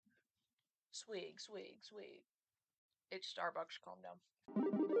Swig. It's Starbucks, calm down.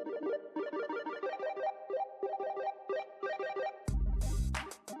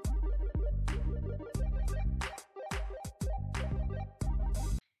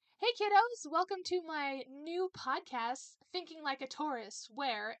 Hey kiddos, welcome to my new podcast, Thinking Like a Tourist,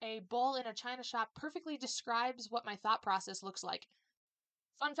 where a bowl in a china shop perfectly describes what my thought process looks like.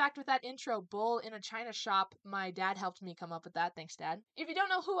 Fun fact with that intro, bowl in a china shop, my dad helped me come up with that. Thanks, Dad. If you don't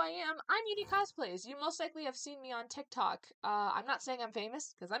know who I am, I'm Uni Cosplays. You most likely have seen me on TikTok. I'm not saying I'm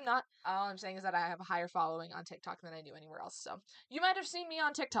famous, because I'm not. All I'm saying is that I have a higher following on TikTok than I do anywhere else, so you might have seen me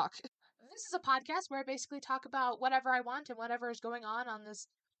on TikTok. This is a podcast where I basically talk about whatever I want and whatever is going on this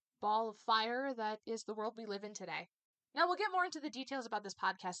ball of fire that is the world we live in today. Now, we'll get more into the details about this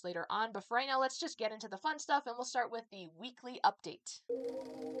podcast later on, but for right now, let's just get into the fun stuff, and we'll start with the weekly update.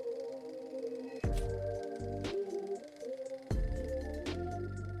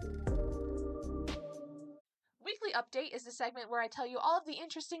 Weekly Update is the segment where I tell you all of the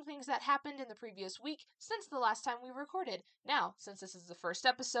interesting things that happened in the previous week since the last time we recorded. Now, since this is the first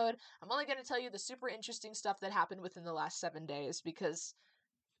episode, I'm only going to tell you the super interesting stuff that happened within the last 7 days because,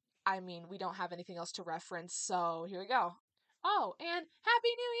 we don't have anything else to reference, so here we go. Oh, and Happy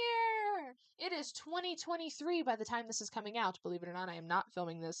New Year! It is 2023 by the time this is coming out. Believe it or not, I am not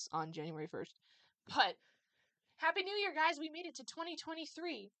filming this on January 1st. But Happy New Year, guys! We made it to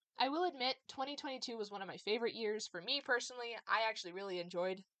 2023. I will admit, 2022 was one of my favorite years for me personally. I actually really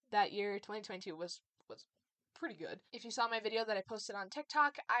enjoyed that year. 2022 was pretty good. If you saw my video that I posted on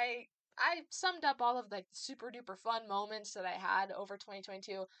TikTok, I summed up all of the super duper fun moments that I had over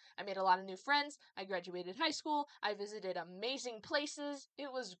 2022. I made a lot of new friends. I graduated high school. I visited amazing places.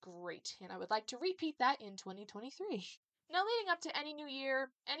 It was great, and I would like to repeat that in 2023. Now, leading up to any new year,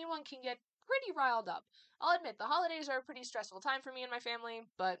 anyone can get pretty riled up. I'll admit, the holidays are a pretty stressful time for me and my family,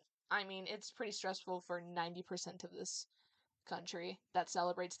 but it's pretty stressful for 90% of this country that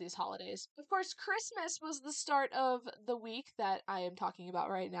celebrates these holidays. Of course, Christmas was the start of the week that I am talking about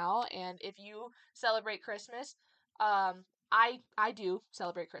right now, and if you celebrate Christmas, I do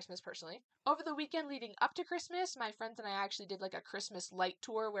celebrate Christmas personally. Over the weekend leading up to Christmas, my friends and I actually did like a Christmas light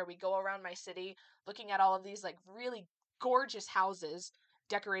tour where we go around my city looking at all of these like really gorgeous houses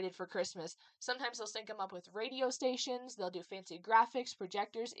decorated for Christmas. Sometimes they'll sync them up with radio stations, they'll do fancy graphics,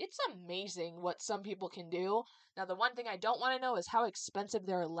 projectors. It's amazing what some people can do. Now, the one thing I don't want to know is how expensive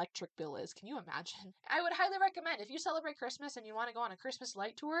their electric bill is. Can you imagine? I would highly recommend, if you celebrate Christmas and you want to go on a Christmas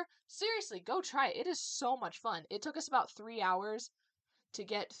light tour, seriously, go try it. It is so much fun. It took us about 3 hours to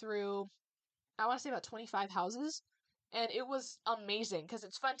get through, I want to say about 25 houses. And it was amazing because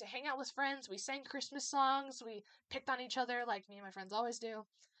it's fun to hang out with friends. We sang Christmas songs. We picked on each other like me and my friends always do.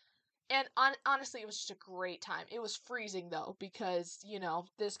 And honestly, it was just a great time. It was freezing though because,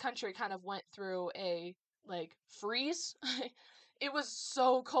 this country kind of went through a freeze. It was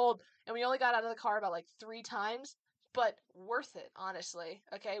so cold and we only got out of the car about 3 times, but worth it, honestly.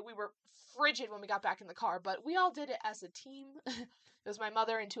 Okay, we were frigid when we got back in the car, but we all did it as a team. It was my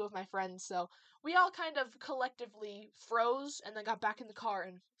mother and 2 of my friends, so we all kind of collectively froze and then got back in the car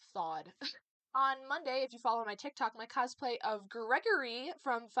and thawed. On Monday, if you follow my TikTok, my cosplay of Gregory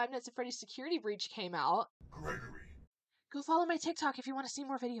from Five Nights at Freddy's Security Breach came out. Gregory. Go follow my TikTok if you want to see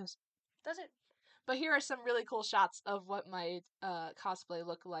more videos. That's it. But here are some really cool shots of what my cosplay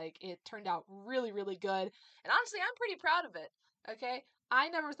looked like. It turned out really, really good. And honestly, I'm pretty proud of it. Okay? I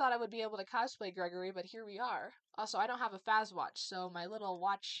never thought I would be able to cosplay Gregory, but here we are. Also, I don't have a Faz watch, so my little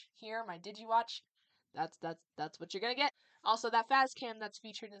watch here, my DigiWatch, that's what you're gonna get. Also, that Faz cam that's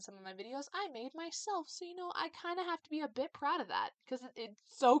featured in some of my videos, I made myself. So, I kind of have to be a bit proud of that, because it's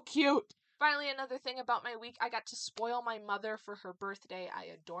so cute. Finally, another thing about my week, I got to spoil my mother for her birthday. I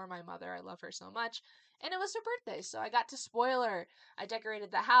adore my mother. I love her so much. And it was her birthday, so I got to spoil her. I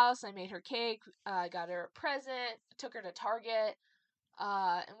decorated the house. I made her cake. I got her a present. Took her to Target.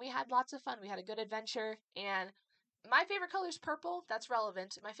 And we had lots of fun. We had a good adventure. And my favorite color is purple. That's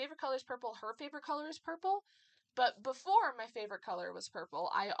relevant. My favorite color is purple. Her favorite color is purple. But before my favorite color was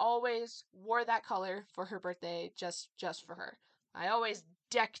purple, I always wore that color for her birthday just for her. I always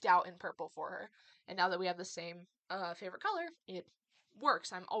decked out in purple for her. And now that we have the same favorite color, it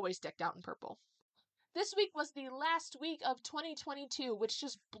works. I'm always decked out in purple. This week was the last week of 2022, which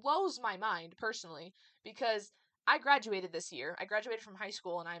just blows my mind personally because I graduated this year. I graduated from high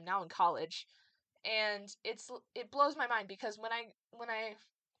school and I'm now in college. And it blows my mind because when I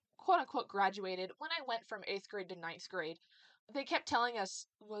quote unquote graduated, when I went from 8th grade to 9th grade, they kept telling us,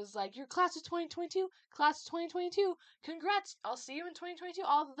 was like, your class of 2022, class of 2022, congrats, I'll see you in 2022,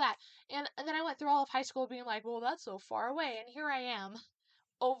 all of that. And then I went through all of high school being like, well, that's so far away, and here I am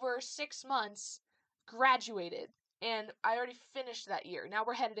over 6 months, graduated. And I already finished that year. Now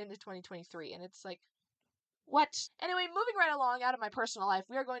we're headed into 2023. And it's like, what? Anyway, moving right along out of my personal life,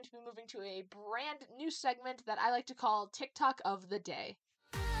 we are going to be moving to a brand new segment that I like to call TikTok of the Day.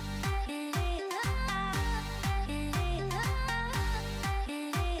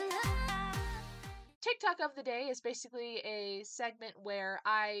 TikTok of the Day is basically a segment where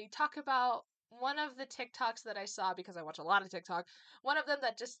I talk about one of the TikToks that I saw, because I watch a lot of TikTok, one of them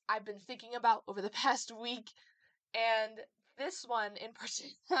that just I've been thinking about over the past week, and this one in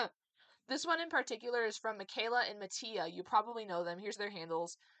particular is from Michaela and Mattia. You probably know them. Here's their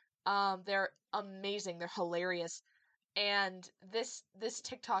handles. They're amazing. They're hilarious. And this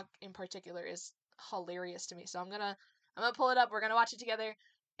TikTok in particular is hilarious to me. So I'm gonna pull it up. We're gonna watch it together,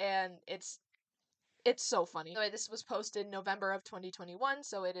 and it's so funny. Anyway, this was posted November of 2021,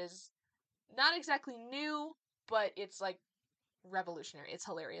 so it is not exactly new, but it's like revolutionary. It's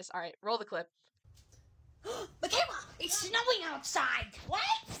hilarious. All right, roll the clip. Michaela, it's snowing outside. What?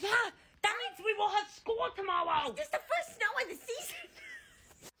 Yeah, that means we will have school tomorrow. This is the first snow of the season.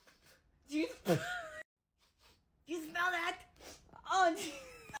 Do you smell that? Oh,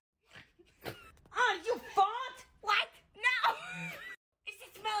 you fart? What? No. It's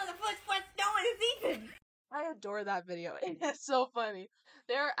the smell of the first snow of the season. I adore that video. It's so funny.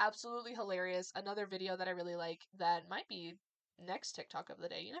 They're absolutely hilarious. Another video that I really like that might be next TikTok of the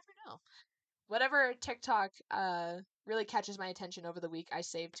day. You never know. Whatever TikTok really catches my attention over the week, I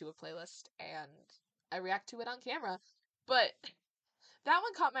save to a playlist and I react to it on camera. But that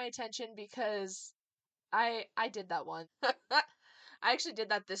one caught my attention because I did that one. I actually did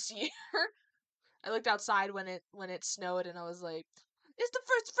that this year. I looked outside when it snowed and I was like, it's the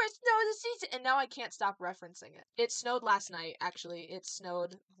first snow of the season, and now I can't stop referencing it. It snowed last night, actually. It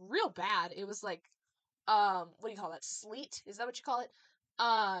snowed real bad. It was like, what do you call that? Sleet? Is that what you call it?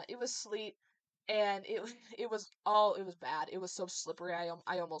 It was sleet, and it was bad. It was so slippery.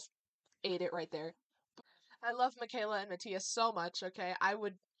 I almost ate it right there. I love Michaela and Matthias so much. Okay, I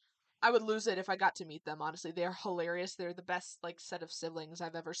would lose it if I got to meet them. Honestly, they're hilarious. They're the best like set of siblings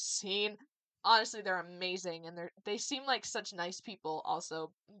I've ever seen. Honestly, they're amazing, and they seem like such nice people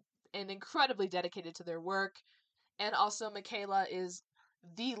also, and incredibly dedicated to their work. And also, Michaela is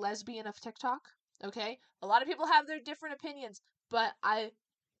the lesbian of TikTok, okay? A lot of people have their different opinions, but I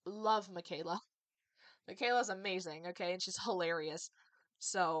love Michaela. Michaela's amazing, okay? And she's hilarious.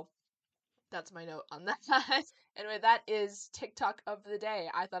 So, that's my note on that. Anyway, that is TikTok of the day.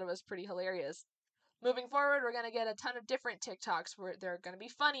 I thought it was pretty hilarious. Moving forward, we're going to get a ton of different TikToks where they're going to be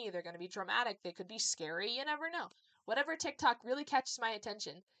funny, they're going to be dramatic, they could be scary, you never know. Whatever TikTok really catches my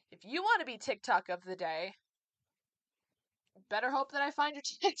attention. If you want to be TikTok of the day, better hope that I find your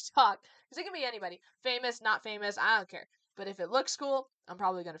TikTok. Because it can be anybody. Famous, not famous, I don't care. But if it looks cool, I'm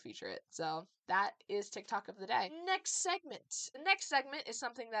probably going to feature it. So that is TikTok of the day. Next segment. The next segment is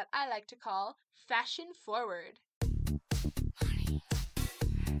something that I like to call Fashion Forward.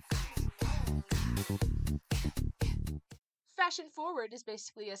 Fashion Forward is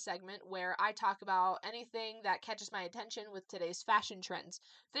basically a segment where I talk about anything that catches my attention with today's fashion trends.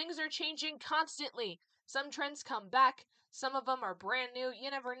 Things are changing constantly. Some trends come back, some of them are brand new,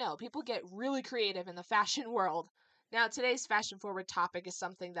 you never know. People get really creative in the fashion world. Now, today's Fashion Forward topic is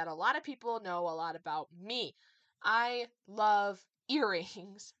something that a lot of people know a lot about me. I love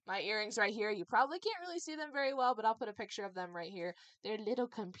earrings. My earrings right here, you probably can't really see them very well, but I'll put a picture of them right here. They're little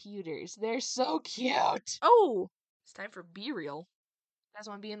computers. They're so cute. Oh! It's time for Be Real. You guys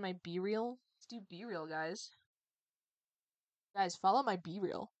want to be in my Be Real? Let's do Be Real, guys. Guys, follow my Be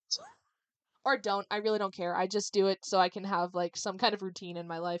Real. Or don't. I really don't care. I just do it so I can have, like, some kind of routine in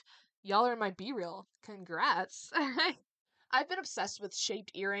my life. Y'all are in my Be Real. Congrats. I've been obsessed with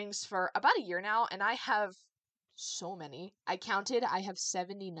shaped earrings for about a year now, and I have so many. I counted. I have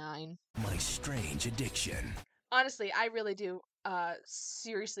 79. My strange addiction. Honestly, I really do.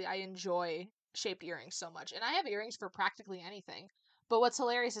 Seriously, I enjoy shaped earrings so much. And I have earrings for practically anything. But what's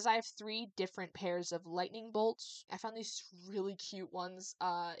hilarious is I have 3 different pairs of lightning bolts. I found these really cute ones.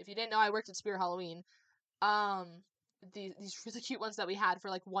 If you didn't know, I worked at Spirit Halloween. These really cute ones that we had for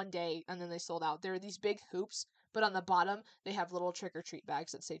like one day and then they sold out. They're these big hoops, but on the bottom they have little trick or treat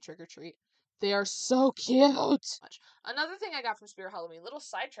bags that say trick or treat. They are so cute. Another thing I got from Spirit Halloween, little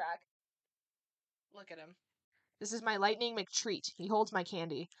sidetrack. Look at him. This is my Lightning McTreat. He holds my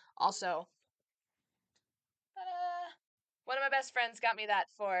candy. Also, one of my best friends got me that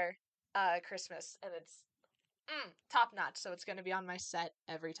for Christmas, and it's top notch, so it's going to be on my set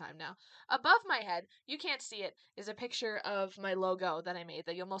every time now. Above my head, you can't see it, is a picture of my logo that I made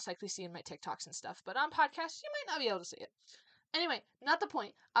that you'll most likely see in my TikToks and stuff, but on podcasts, you might not be able to see it. Anyway, not the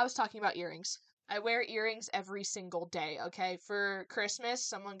point. I was talking about earrings. I wear earrings every single day, okay? For Christmas,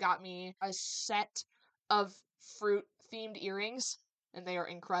 someone got me a set of fruit-themed earrings, and they are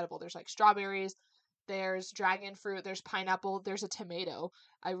incredible. There's like strawberries, there's dragon fruit, there's pineapple, there's a tomato.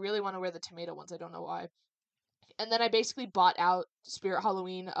 I really want to wear the tomato ones. I don't know why. And then I basically bought out Spirit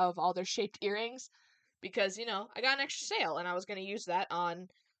Halloween of all their shaped earrings because, I got an extra sale and I was going to use that on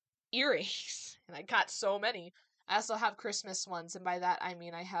earrings. And I got so many. I also have Christmas ones, and by that I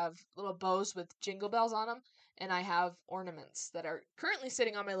mean I have little bows with jingle bells on them, and I have ornaments that are currently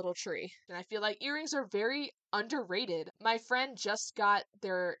sitting on my little tree. And I feel like earrings are very underrated. My friend just got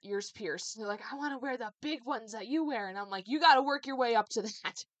their ears pierced. They're like, I want to wear the big ones that you wear. And I'm like, you got to work your way up to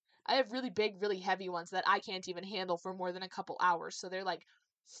that. I have really big, really heavy ones that I can't even handle for more than a couple hours. So they're like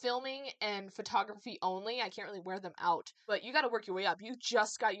filming and photography only. I can't really wear them out. But you got to work your way up. You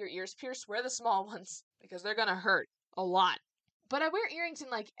just got your ears pierced. Wear the small ones because they're going to hurt a lot. But I wear earrings in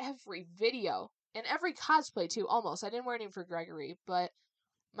like every video and every cosplay too, almost. I didn't wear any for Gregory, but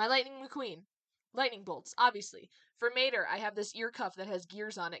my Lightning McQueen. Lightning bolts, obviously. For Mater, I have this ear cuff that has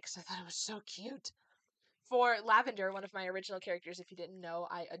gears on it because I thought it was so cute. For Lavender, one of my original characters, if you didn't know,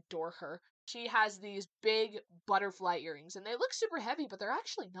 I adore her. She has these big butterfly earrings, and they look super heavy, but they're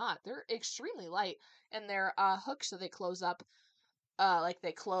actually not. They're extremely light, and they're hooked so they close up, like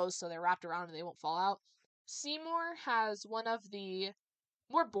they close so they're wrapped around and they won't fall out. Seymour has one of the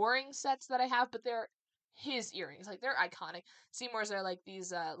more boring sets that I have, but they're his earrings. Like, they're iconic. Seymour's are like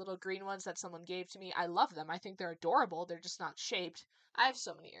these little green ones that someone gave to me. I love them. I think they're adorable. They're just not shaped. I have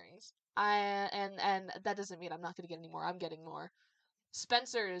so many earrings. And that doesn't mean I'm not going to get any more. I'm getting more.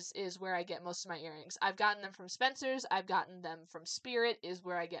 Spencer's is where I get most of my earrings. I've gotten them from Spencer's. I've gotten them from Spirit is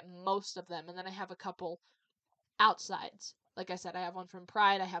where I get most of them. And then I have a couple outsides. Like I said, I have one from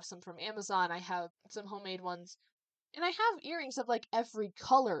Pride. I have some from Amazon. I have some homemade ones. And I have earrings of like every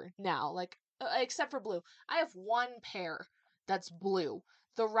color now, like except for blue. I have one pair that's blue.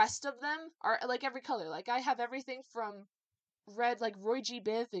 The rest of them are like every color. Like I have everything from red, like Roy G.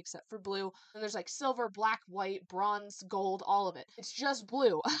 Biv, except for blue. And there's like silver, black, white, bronze, gold, all of it. It's just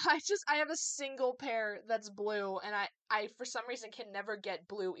blue. I have a single pair that's blue, and I for some reason can never get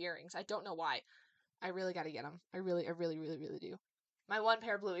blue earrings. I don't know why. I really gotta get them. I really, really, really do. My one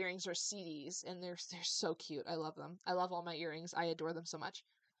pair of blue earrings are CDs, and they're so cute. I love them. I love all my earrings. I adore them so much.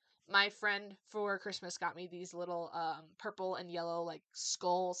 My friend for Christmas got me these little purple and yellow like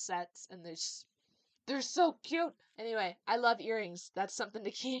skull sets, and they're so cute. Anyway, I love earrings. That's something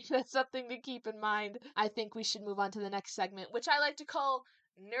to keep. That's something to keep in mind. I think we should move on to the next segment, which I like to call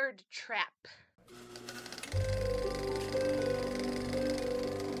Nerd Trap.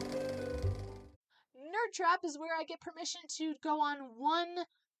 Nerd Trap is where I get permission to go on one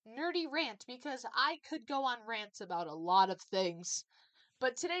nerdy rant because I could go on rants about a lot of things.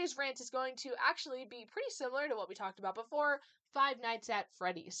 But today's rant is going to actually be pretty similar to what we talked about before, Five Nights at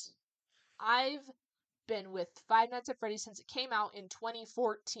Freddy's. I've been with Five Nights at Freddy's since it came out in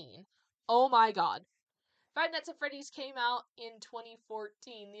 2014. Oh my god. Five Nights at Freddy's came out in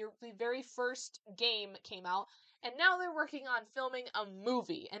 2014. The very first game came out, and now they're working on filming a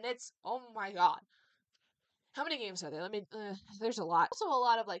movie, and it's, oh my god. How many games are there? There's a lot. Also a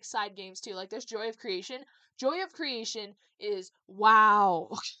lot of, like, side games, too. Like, there's Joy of Creation. Joy of Creation is, wow.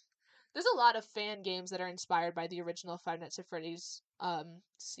 There's a lot of fan games that are inspired by the original Five Nights at Freddy's,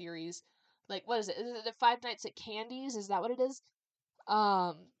 series. Like, what is it? Is it the Five Nights at Candy's? Is that what it is?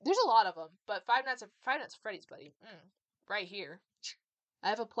 There's a lot of them, but Five Nights at Freddy's, buddy. Right here. I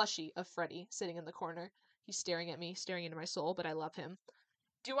have a plushie of Freddy sitting in the corner. He's staring at me, staring into my soul, but I love him.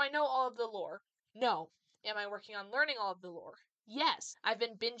 Do I know all of the lore? No. Am I working on learning all of the lore? Yes. I've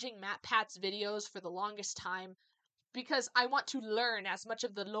been binging Matt Pat's videos for the longest time because I want to learn as much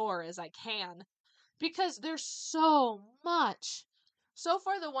of the lore as I can. Because there's so much. So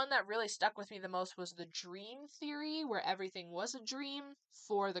far, the one that really stuck with me the most was the dream theory, where everything was a dream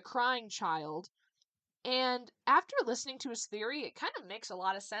for the crying child. And after listening to his theory, it kind of makes a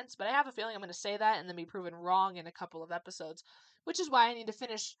lot of sense, but I have a feeling I'm going to say that and then be proven wrong in a couple of episodes, which is why I need to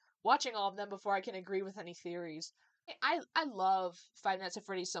finish watching all of them before I can agree with any theories. I love Five Nights at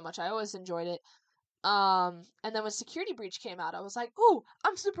Freddy's so much. I always enjoyed it. And then when Security Breach came out, I was like, ooh,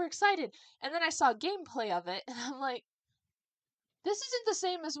 I'm super excited. And then I saw gameplay of it, and I'm like, this isn't the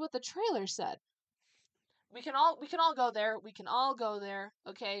same as what the trailer said. We can all go there. We can all go there.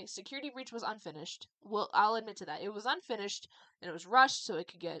 Okay, Security Breach was unfinished. Well, I'll admit to that. It was unfinished, and it was rushed so it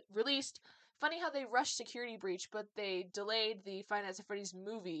could get released. Funny how they rushed Security Breach, but they delayed the Five Nights at Freddy's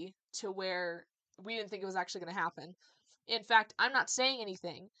movie to where we didn't think it was actually going to happen. In fact, I'm not saying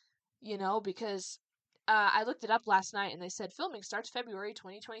anything, because I looked it up last night, and they said filming starts February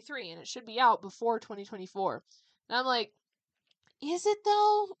 2023, and it should be out before 2024. And I'm like, is it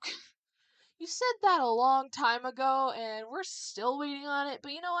though? You said that a long time ago, and we're still waiting on it.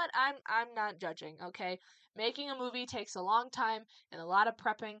 But you know what? I'm not judging. Okay, making a movie takes a long time and a lot of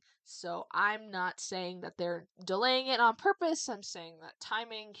prepping, so I'm not saying that they're delaying it on purpose. I'm saying that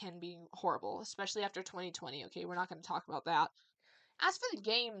timing can be horrible, especially after 2020. Okay, we're not going to talk about that. As for the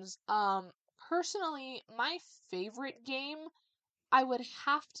games, personally, my favorite game I would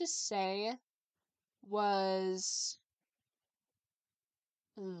have to say was.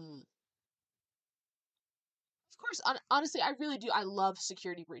 Of course, honestly, I really do. I love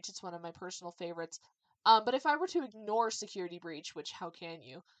Security Breach. It's one of my personal favorites. But if I were to ignore Security Breach, which how can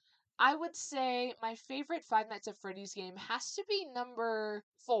you? I would say my favorite Five Nights at Freddy's game has to be number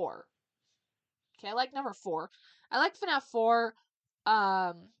 4. Okay, I like number 4. I like FNAF 4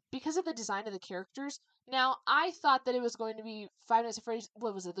 because of the design of the characters. Now, I thought that it was going to be Five Nights at Freddy's,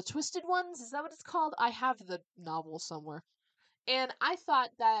 what was it, the Twisted Ones? Is that what it's called? I have the novel somewhere. And I thought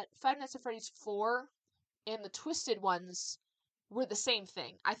that Five Nights at Freddy's 4 and the Twisted Ones were the same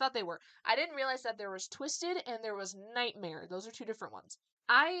thing. I thought they were. I didn't realize that there was Twisted and there was Nightmare. Those are 2 different ones.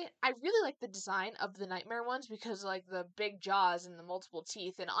 I really like the design of the Nightmare ones because like the big jaws and the multiple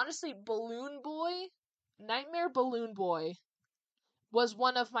teeth, and honestly Balloon Boy, Nightmare Balloon Boy was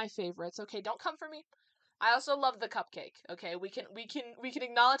one of my favorites. Okay, don't come for me. I also love the cupcake. Okay, we can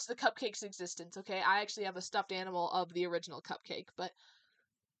acknowledge the cupcake's existence. Okay, I actually have a stuffed animal of the original cupcake, but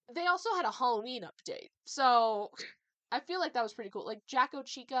they also had a Halloween update, so I feel like that was pretty cool. Like Jacko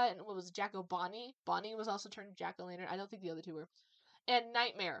Chica and what was it, Jacko Bonnie? Bonnie was also turned Jack-o'-lantern. I don't think the other 2 were. And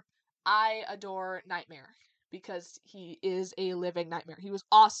Nightmare. I adore Nightmare because he is a living nightmare. He was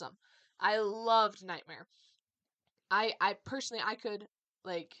awesome. I loved Nightmare. I personally I could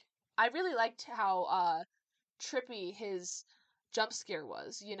like I really liked how trippy his jump scare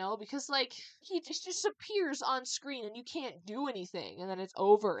was, you know, because like he just appears on screen and you can't do anything and then it's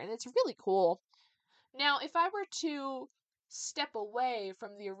over and it's really cool. Now, if I were to step away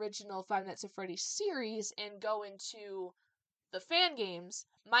from the original Five Nights at Freddy's series and go into the fan games,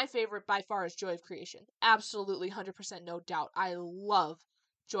 my favorite by far is Joy of Creation. Absolutely 100% no doubt. I love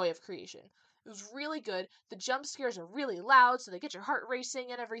Joy of Creation. It was really good. The jump scares are really loud, so they get your heart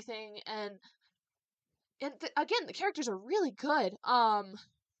racing and everything, and again, the characters are really good.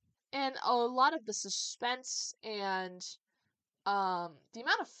 And a lot of the suspense and the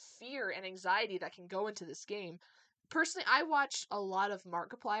amount of fear and anxiety that can go into this game. Personally, I watched a lot of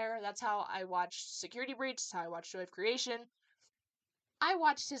Markiplier. That's how I watched Security Breach. That's how I watched Joy of Creation. I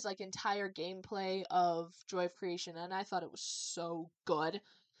watched his like entire gameplay of Joy of Creation, and I thought it was so good.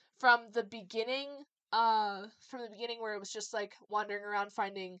 From the beginning, where it was just like wandering around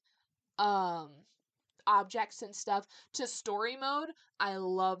finding objects and stuff, to story mode. I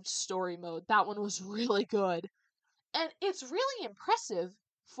loved story mode. That one was really good. And it's really impressive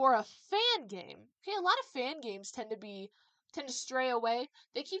for a fan game. Okay, a lot of fan games tend to stray away.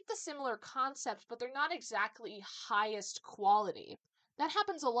 They keep the similar concept, but they're not exactly highest quality. That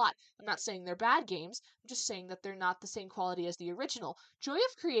happens a lot. I'm not saying they're bad games. I'm just saying that they're not the same quality as the original. Joy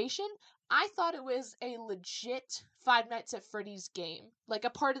of Creation, I thought it was a legit Five Nights at Freddy's game. Like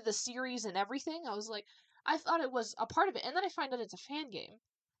a part of the series and everything. I was like, I thought it was a part of it. And then I find out it's a fan game.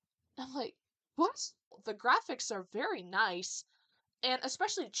 I'm like, what? The graphics are very nice. And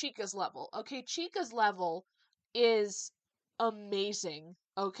especially Chica's level. Okay, Chica's level is amazing.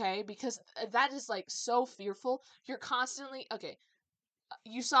 Okay, because that is like so fearful. You're constantly, okay,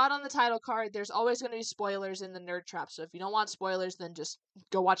 you saw it on the title card. There's always going to be spoilers in the Nerd Trap, so if you don't want spoilers, then just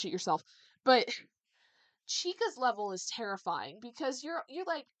go watch it yourself. But Chica's level is terrifying because you're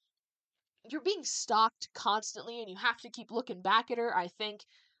being stalked constantly, and you have to keep looking back at her. I think,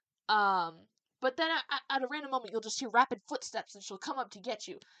 but then at a random moment, you'll just hear rapid footsteps, and she'll come up to get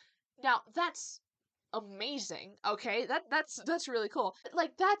you. Now that's amazing. Okay, that's really cool.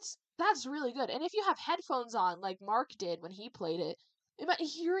 Like that's really good. And if you have headphones on, like Mark did when he played it. Imagine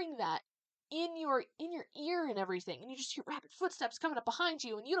hearing that in your ear and everything, and you just hear rapid footsteps coming up behind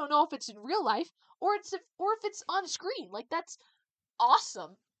you, and you don't know if it's in real life or if it's on screen. Like that's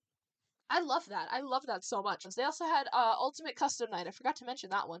awesome. I love that. I love that so much. They also had Ultimate Custom Night. I forgot to mention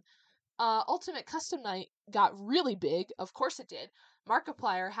that one. Ultimate Custom Night got really big. Of course it did.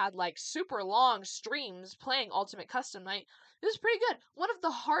 Markiplier had like super long streams playing Ultimate Custom Night. It was pretty good. One of the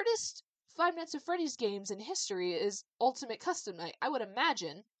hardest Five Nights at Freddy's games in history is Ultimate Custom Night. I would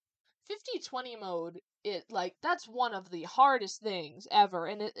imagine 50-20 mode, that's one of the hardest things ever.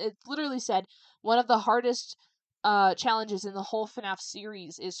 And it literally said one of the hardest challenges in the whole FNAF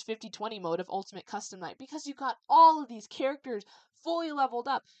series is 50-20 mode of Ultimate Custom Night, because you got all of these characters fully leveled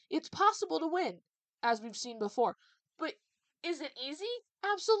up. It's possible to win, as we've seen before. But is it easy?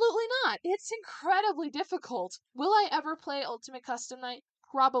 Absolutely not. It's incredibly difficult. Will I ever play Ultimate Custom Night?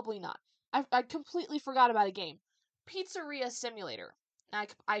 Probably not. I completely forgot about a game. Pizzeria Simulator.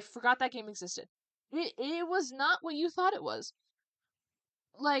 I forgot that game existed. It was not what you thought it was.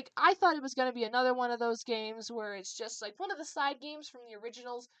 Like, I thought it was going to be another one of those games where it's just like one of the side games from the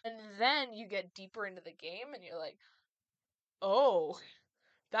originals, and then you get deeper into the game and you're like, oh,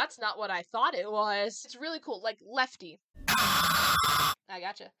 that's not what I thought it was. It's really cool. Like Lefty. I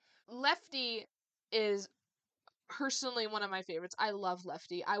gotcha. Lefty is personally one of my favorites. I love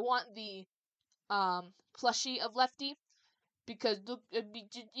Lefty. I want the plushie of Lefty because look,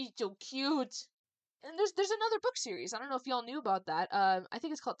 he's so cute. And there's another book series. I don't know if y'all knew about that. I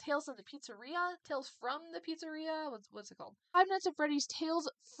think it's called Tales of the Pizzeria. Tales from the Pizzeria. What's it called? Five Nights at Freddy's Tales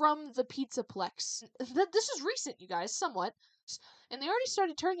from the Pizzaplex. This is recent, you guys, somewhat. And they already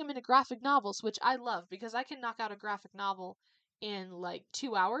started turning them into graphic novels, which I love because I can knock out a graphic novel in like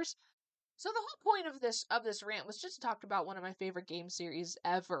 2 hours. So the whole point of this rant was just to talk about one of my favorite game series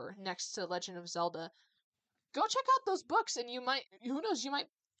ever, next to Legend of Zelda. Go check out those books, and you might, who knows, you might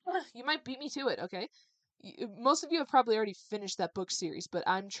beat me to it, okay? Most of you have probably already finished that book series, but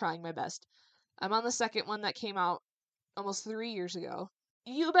I'm trying my best. I'm on the second one that came out almost 3 years ago.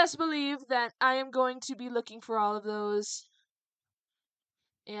 You best believe that I am going to be looking for all of those.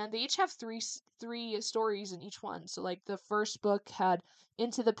 And they each have three stories in each one. So, like, the first book had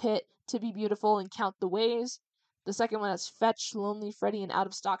Into the Pit, To Be Beautiful, and Count the Ways. The second one has Fetch, Lonely Freddy, and Out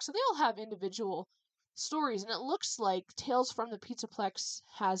of Stock. So they all have individual stories, and it looks like Tales from the Pizzaplex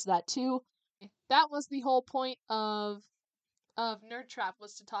has that too. That was the whole point of Nerd Trap,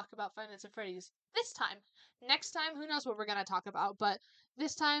 was to talk about Five Nights at Freddy's this time. Next time, who knows what we're gonna talk about, but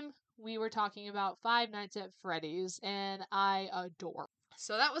this time we were talking about Five Nights at Freddy's, and I adore.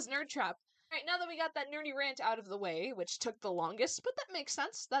 So that was Nerd Trap. Alright, now that we got that nerdy rant out of the way, which took the longest, but that makes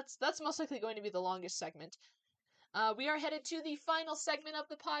sense. That's most likely going to be the longest segment. We are headed to the final segment of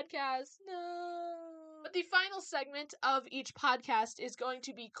the podcast. No. But the final segment of each podcast is going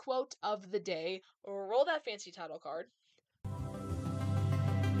to be Quote of the Day. Roll that fancy title card.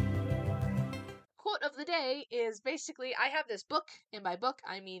 Quote of the Day is basically, I have this book, and by book,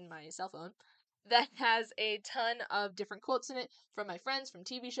 I mean my cell phone, that has a ton of different quotes in it from my friends, from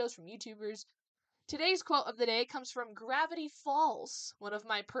TV shows, from YouTubers. Today's quote of the day comes from Gravity Falls, one of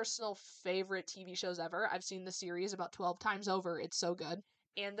my personal favorite TV shows ever. I've seen the series about 12 times over. It's so good.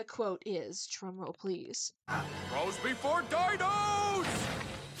 And the quote is, drumroll please, Bros before dinos!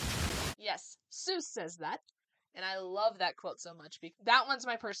 Yes, Seuss says that. And I love that quote so much. That one's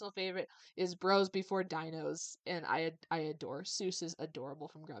my personal favorite, is Bros Before Dinos. And I adore. Seuss is adorable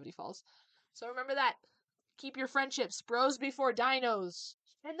from Gravity Falls. So remember that. Keep your friendships. Bros Before Dinos.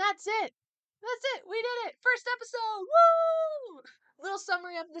 And that's it. That's it. We did it. First episode. Woo! Little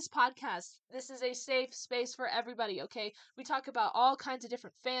summary of this podcast. This is a safe space for everybody, okay? We talk about all kinds of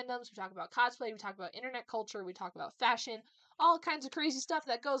different fandoms. We talk about cosplay. We talk about internet culture. We talk about fashion. All kinds of crazy stuff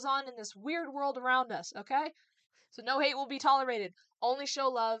that goes on in this weird world around us, okay? So no hate will be tolerated. Only show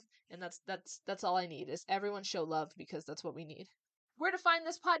love, and that's all I need, is everyone show love, because that's what we need. Where to find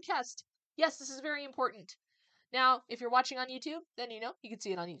this podcast? Yes, this is very important. Now, if you're watching on YouTube, then you can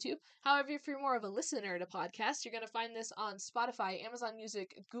see it on YouTube. However, if you're more of a listener to podcasts, you're going to find this on Spotify, Amazon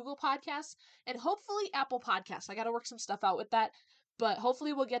Music, Google Podcasts, and hopefully Apple Podcasts. I got to work some stuff out with that, but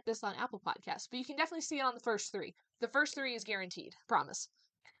hopefully we'll get this on Apple Podcasts. But you can definitely see it on the first three. The first three is guaranteed. Promise.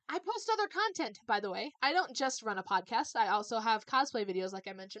 I post other content, by the way. I don't just run a podcast. I also have cosplay videos, like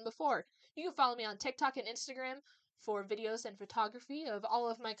I mentioned before. You can follow me on TikTok and Instagram for videos and photography of all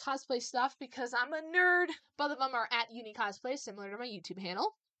of my cosplay stuff, because I'm a nerd. Both of them are at UniCosplay, similar to my YouTube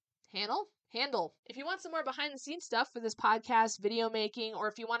handle. If you want some more behind the scenes stuff for this podcast, video making, or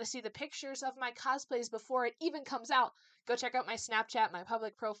if you want to see the pictures of my cosplays before it even comes out, go check out my Snapchat. My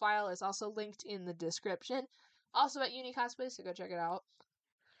public profile is also linked in the description. Also at UniCosplay, so go check it out.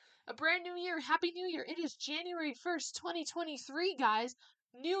 A brand new year. Happy New Year. It is January 1st, 2023, guys.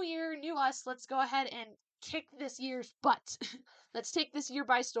 New year, new us. Let's go ahead and kick this year's butt. Let's take this year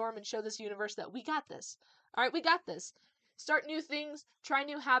by storm and show this universe that we got this. All right, we got this. Start new things, try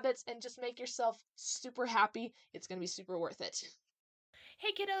new habits, and just make yourself super happy. It's going to be super worth it. Hey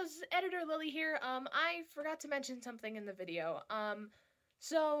kiddos, Editor Lily here. I forgot to mention something in the video.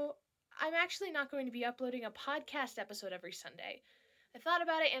 So I'm actually not going to be uploading a podcast episode every Sunday. I thought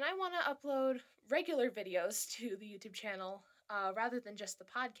about it, and I want to upload regular videos to the YouTube channel rather than just the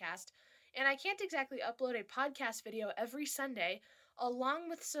podcast. And I can't exactly upload a podcast video every Sunday along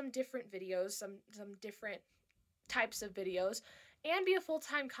with some different videos, some different types of videos, and be a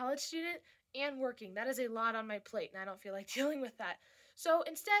full-time college student and working. That is a lot on my plate, and I don't feel like dealing with that. So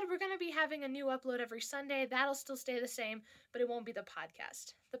instead, we're going to be having a new upload every Sunday. That'll still stay the same, but it won't be the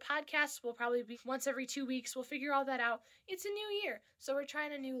podcast. The podcast will probably be once every 2 weeks. We'll figure all that out. It's a new year, so we're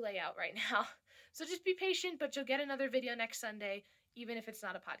trying a new layout right now. So just be patient, but you'll get another video next Sunday, even if it's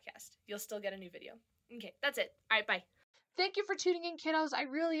not a podcast. You'll still get a new video. Okay, that's it. All right, bye. Thank you for tuning in, kiddos. I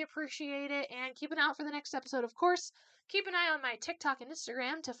really appreciate it. And keep an eye out for the next episode, of course. Keep an eye on my TikTok and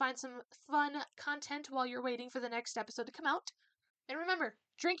Instagram to find some fun content while you're waiting for the next episode to come out. And remember,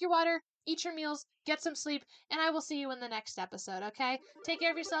 drink your water, eat your meals, get some sleep, and I will see you in the next episode, okay? Take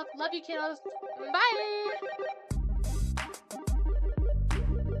care of yourself. Love you, kiddos. Bye!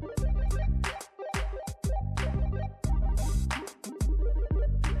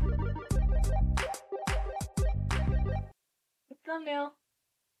 Thumbnail.